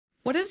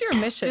What is your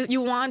mission?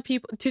 You want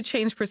people to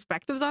change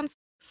perspectives on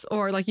sex,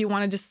 or like you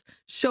want to just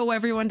show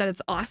everyone that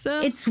it's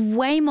awesome? It's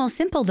way more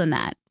simple than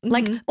that.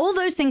 Like all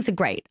those things are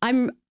great.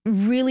 I'm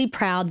really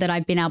proud that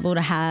I've been able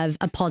to have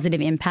a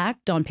positive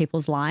impact on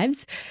people's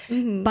lives.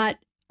 But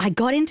I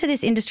got into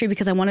this industry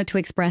because I wanted to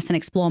express and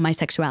explore my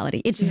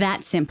sexuality. It's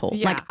that simple.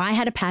 Yeah. Like I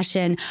had a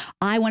passion.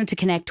 I wanted to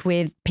connect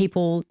with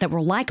people that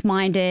were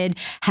like-minded,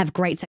 have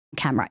great sex on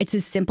camera. It's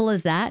as simple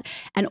as that.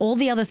 And all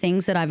the other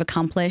things that I've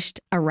accomplished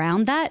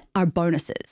around that are bonuses.